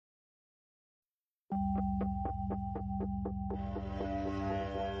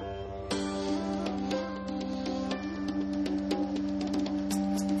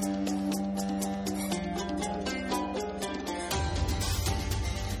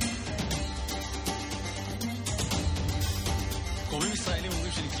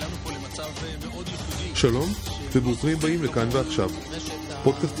שלום וברוכים הבאים לכאן ועכשיו,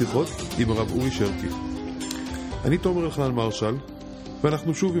 פודקאסט לראות עם הרב אורי שרקי. אני תומר אלחנן מרשל,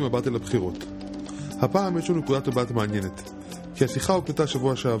 ואנחנו שוב עם הבית אל הבחירות. הפעם יש לנו נקודת מבט מעניינת, כי השיחה הוקלטה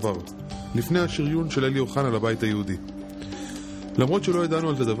שבוע שעבר, לפני השריון של אוחנה לבית היהודי. למרות שלא ידענו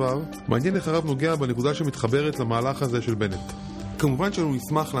על זה דבר, מעניין איך הרב נוגע בנקודה שמתחברת למהלך הזה של בנט. כמובן שאנו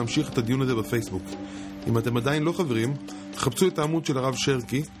נשמח להמשיך את הדיון הזה בפייסבוק. אם אתם עדיין לא חברים, חפשו את העמוד של הרב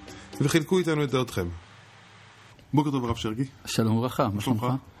שרקי וחילקו איתנו את דעותכם. בוקר טוב הרב שרקי. שלום וברכה, מה שלומך?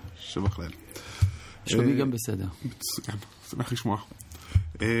 שבח לאל. שלומי גם בסדר. כן, שמח לשמוע.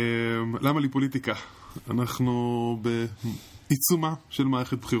 למה לי פוליטיקה? אנחנו בעיצומה של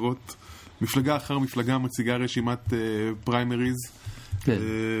מערכת בחירות. מפלגה אחר מפלגה מציגה רשימת פריימריז. כן.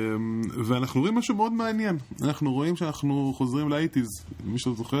 ואנחנו רואים משהו מאוד מעניין. אנחנו רואים שאנחנו חוזרים לאייטיז. מי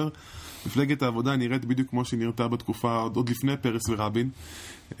שאתה זוכר, מפלגת העבודה נראית בדיוק כמו שהיא נראתה בתקופה עוד לפני פרס ורבין.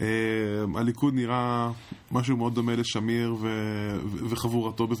 הליכוד נראה משהו מאוד דומה לשמיר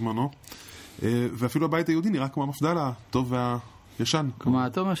וחבורתו בזמנו. ואפילו הבית היהודי נראה כמו המפד"ל הטוב והישן. כלומר,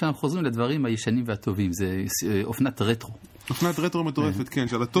 אתה אומר שאנחנו חוזרים לדברים הישנים והטובים. זה אופנת רטרו. אופנת רטרו מטורפת, כן,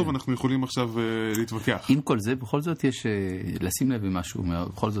 שעל הטוב אנחנו יכולים עכשיו להתווכח. עם כל זה, בכל זאת יש לשים לב משהו,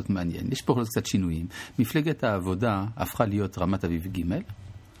 בכל זאת מעניין. יש פה קצת שינויים. מפלגת העבודה הפכה להיות רמת אביב ג'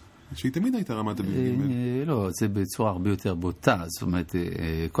 שהיא תמיד הייתה רמת אביב ג' לא, זה בצורה הרבה יותר בוטה. זאת אומרת,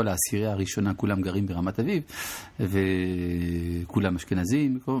 כל העשירייה הראשונה כולם גרים ברמת אביב, וכולם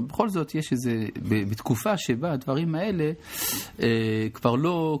אשכנזים. בכל זאת יש איזה, בתקופה שבה הדברים האלה כבר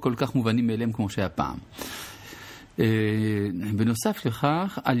לא כל כך מובנים מאליהם כמו שהיה פעם. בנוסף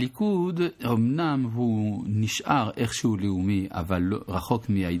לכך, הליכוד אמנם הוא נשאר איכשהו לאומי, אבל לא, רחוק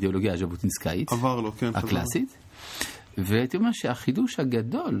מהאידיאולוגיה הז'בוטינסקאית הקלאסית. והייתי אומר שהחידוש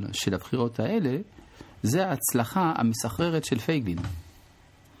הגדול של הבחירות האלה זה ההצלחה המסחררת של פייגלין.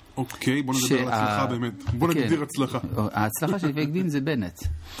 אוקיי, בוא נדבר על הצלחה באמת. בוא נגדיר הצלחה. ההצלחה של פייגלין זה בנט.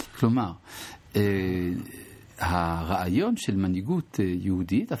 כלומר, הרעיון של מנהיגות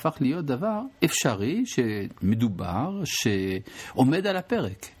יהודית הפך להיות דבר אפשרי, שמדובר, שעומד על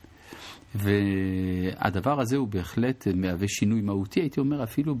הפרק. והדבר הזה הוא בהחלט מהווה שינוי מהותי, הייתי אומר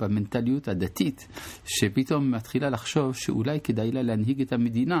אפילו במנטליות הדתית, שפתאום מתחילה לחשוב שאולי כדאי לה להנהיג את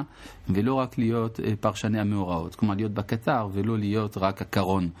המדינה, ולא רק להיות פרשני המאורעות, כלומר להיות בקטר ולא להיות רק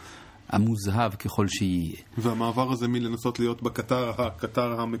הקרון המוזהב ככל שיהיה. והמעבר הזה מלנסות להיות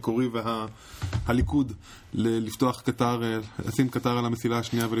בקטר המקורי והליכוד, לפתוח קטר, לשים קטר על המסילה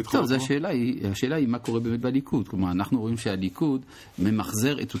השנייה ולדחוף אותו? טוב, השאלה היא מה קורה באמת בליכוד. כלומר, אנחנו רואים שהליכוד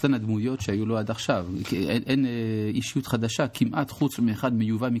ממחזר את אותן הדמויות שהיו לו עד עכשיו. אין אישיות חדשה, כמעט חוץ מאחד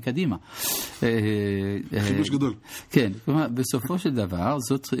מיובא מקדימה. חידוש גדול. כן, כלומר, בסופו של דבר,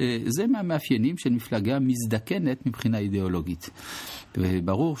 זה מהמאפיינים של מפלגה מזדקנת מבחינה אידיאולוגית.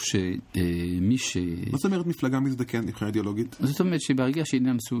 וברור שמי מה זאת אומרת מפלגה מזדקנת מבחינה אידיאולוגית? זאת אומרת שברגע שהיא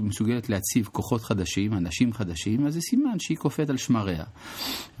מסוגלת להציב כוחות חדשים, אנשים חדשים, אז זה סימן שהיא קופאת על שמריה.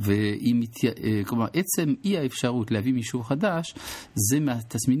 כלומר, עצם אי האפשרות להביא מישהו חדש, זה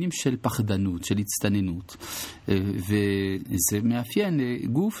מהתסמינים של פחדנות, של הצטננות. וזה מאפיין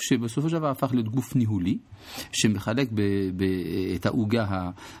גוף שבסופו של דבר הפך להיות גוף ניהולי, שמחלק את העוגה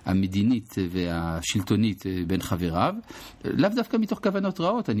המדינית והשלטונית בין חבריו, לאו דווקא מתוך כוונות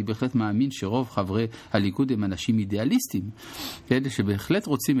רעות. אני בהחלט מאמין שרוב חברי הליכוד הם אנשים אידיאליסטים, כאלה שבהחלט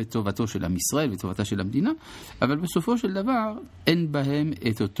רוצים את טובתו של עם ישראל וטובתה של המדינה, אבל בסופו של דבר אין בהם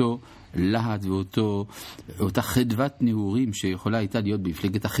את אותו להט ואותה חדוות נעורים שיכולה הייתה להיות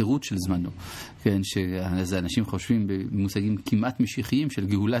במפלגת החירות של זמנו. כן, שזה אנשים חושבים במושגים כמעט משיחיים של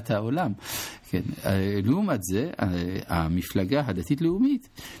גאולת העולם. כן, לעומת זה, המפלגה הדתית-לאומית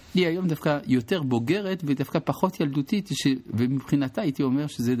היא היום דווקא יותר בוגרת ודווקא פחות ילדותית, ומבחינתה הייתי אומר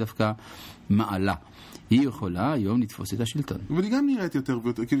שזה דווקא מעלה. היא יכולה היום לתפוס את השלטון. אבל היא גם נראית יותר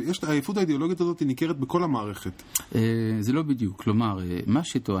ויותר, כאילו יש העייפות האידיאולוגית הזאת, היא ניכרת בכל המערכת. זה לא בדיוק, כלומר, מה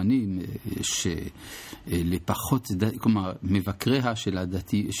שטוענים שלפחות, כלומר, מבקריה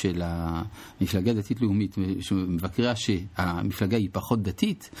של המפלגה הדתית-לאומית, מבקריה שהמפלגה היא פחות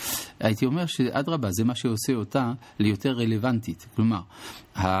דתית, הייתי אומר שאדרבה, זה מה שעושה אותה ליותר רלוונטית. כלומר,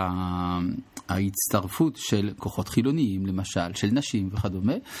 ההצטרפות של כוחות חילוניים, למשל, של נשים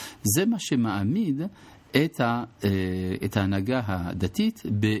וכדומה, זה מה שמעמיד את ההנהגה הדתית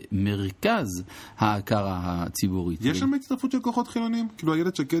במרכז ההכרה הציבורית. יש שם הצטרפות של כוחות חילוניים? כאילו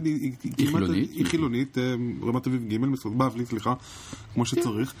הילד שקד היא חילונית, רמת אביב ג' בבלי, סליחה, כמו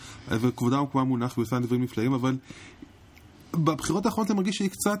שצריך, וכבודה ומקומה מונח ועושה דברים נפלאים, אבל בבחירות האחרונות אני מרגיש שהיא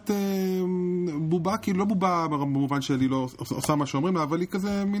קצת בובה, כאילו לא בובה במובן שלי לא עושה מה שאומרים לה, אבל היא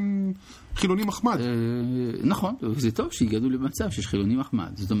כזה מין חילוני מחמד. נכון, זה טוב שהגענו למצב שיש חילוני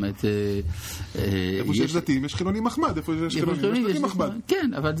מחמד. זאת אומרת... איפה שיש דתיים יש חילוני מחמד, איפה שיש חילוני יש דתי מחמד.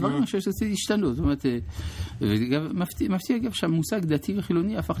 כן, אבל דברים שיש השתנות. זאת אומרת, מפתיע אגב שהמושג דתי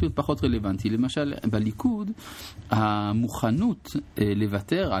וחילוני הפך להיות פחות רלוונטי. למשל, בליכוד, המוכנות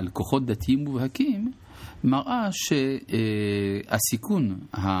לוותר על כוחות דתיים מובהקים, מראה שהסיכון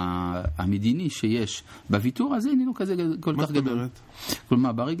המדיני שיש בוויתור הזה איננו כזה כל כך גדול.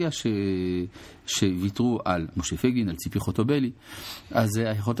 כלומר, ברגע שוויתרו על משה פייגלין, על ציפי חוטובלי, אז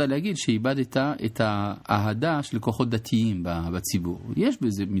יכולת להגיד שאיבדת את האהדה של כוחות דתיים בציבור. יש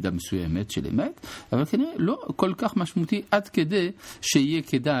בזה מידה מסוימת של אמת, אבל כנראה לא כל כך משמעותי עד כדי שיהיה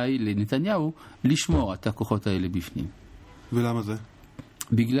כדאי לנתניהו לשמור את הכוחות האלה בפנים. ולמה זה?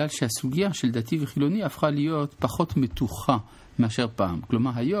 בגלל שהסוגיה של דתי וחילוני הפכה להיות פחות מתוחה מאשר פעם.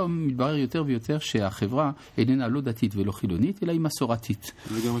 כלומר, היום מתברר יותר ויותר שהחברה איננה לא דתית ולא חילונית, אלא היא מסורתית.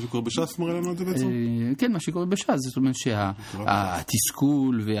 זה גם מה שקורה בש"ס מראה לנו את זה בעצם? כן, מה שקורה בש"ס. זאת אומרת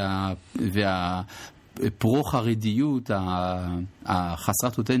שהתסכול והפרו-חרדיות,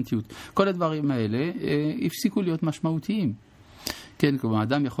 החסרת אותנטיות, כל הדברים האלה הפסיקו להיות משמעותיים. כן, כלומר,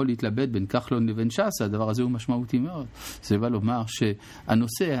 אדם יכול להתלבט בין כחלון לבין ש"ס, הדבר הזה הוא משמעותי מאוד. זה בא לומר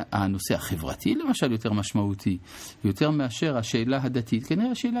שהנושא החברתי, למשל, יותר משמעותי, יותר מאשר השאלה הדתית.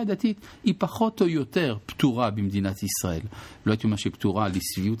 כנראה השאלה הדתית היא פחות או יותר פתורה במדינת ישראל. לא הייתי אומר שהיא פתורה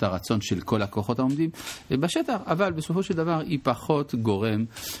לשביעות הרצון של כל הכוחות העומדים בשטח, אבל בסופו של דבר היא פחות גורם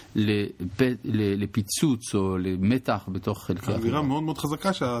לפיצוץ או למתח בתוך חלקי החברה. האווירה מאוד מאוד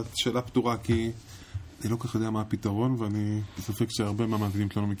חזקה שהשאלה פתורה, כי אני לא כך יודע מה הפתרון, ואני בספק שהרבה מהמאזינים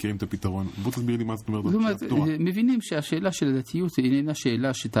שלנו מכירים את הפתרון. בוא תסביר לי מה זאת אומרת פתורה. מבינים שהשאלה של הדתיות איננה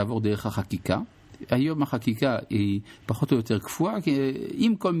שאלה שתעבור דרך החקיקה. היום החקיקה היא פחות או יותר קפואה,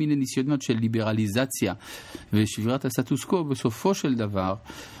 עם כל מיני ניסיונות של ליברליזציה ושבירת הסטטוס קוו, בסופו של דבר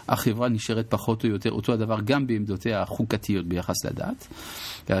החברה נשארת פחות או יותר אותו הדבר גם בעמדותיה החוקתיות ביחס לדת.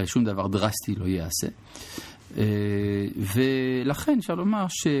 שום דבר דרסטי לא יעשה. ולכן אפשר לומר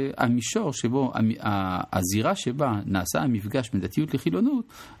שהמישור שבו, הזירה שבה נעשה המפגש בין דתיות לחילונות,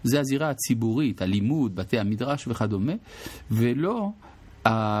 זה הזירה הציבורית, הלימוד, בתי המדרש וכדומה, ולא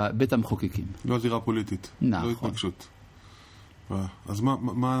בית המחוקקים. לא הזירה הפוליטית, נכון. לא התנגשות. אז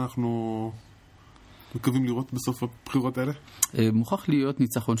מה אנחנו מקווים לראות בסוף הבחירות האלה? מוכרח להיות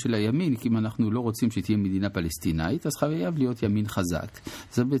ניצחון של הימין, כי אם אנחנו לא רוצים שתהיה מדינה פלסטינאית, אז חייב להיות ימין חזק.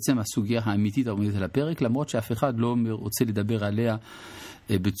 זו בעצם הסוגיה האמיתית העומדת על הפרק, למרות שאף אחד לא רוצה לדבר עליה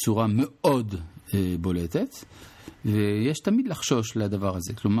בצורה מאוד בולטת, ויש תמיד לחשוש לדבר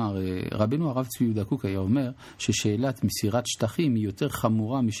הזה. כלומר, רבנו הרב צבי יהודה קוק היה אומר ששאלת מסירת שטחים היא יותר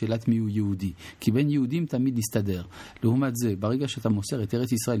חמורה משאלת מיהו יהודי, כי בין יהודים תמיד נסתדר. לעומת זה, ברגע שאתה מוסר את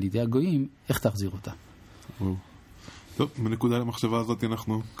ארץ ישראל לידי הגויים, איך תחזיר אותה? טוב, בנקודה למחשבה הזאת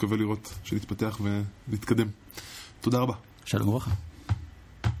אנחנו מקווה לראות שנתפתח ונתקדם. תודה רבה. שלום וברכה.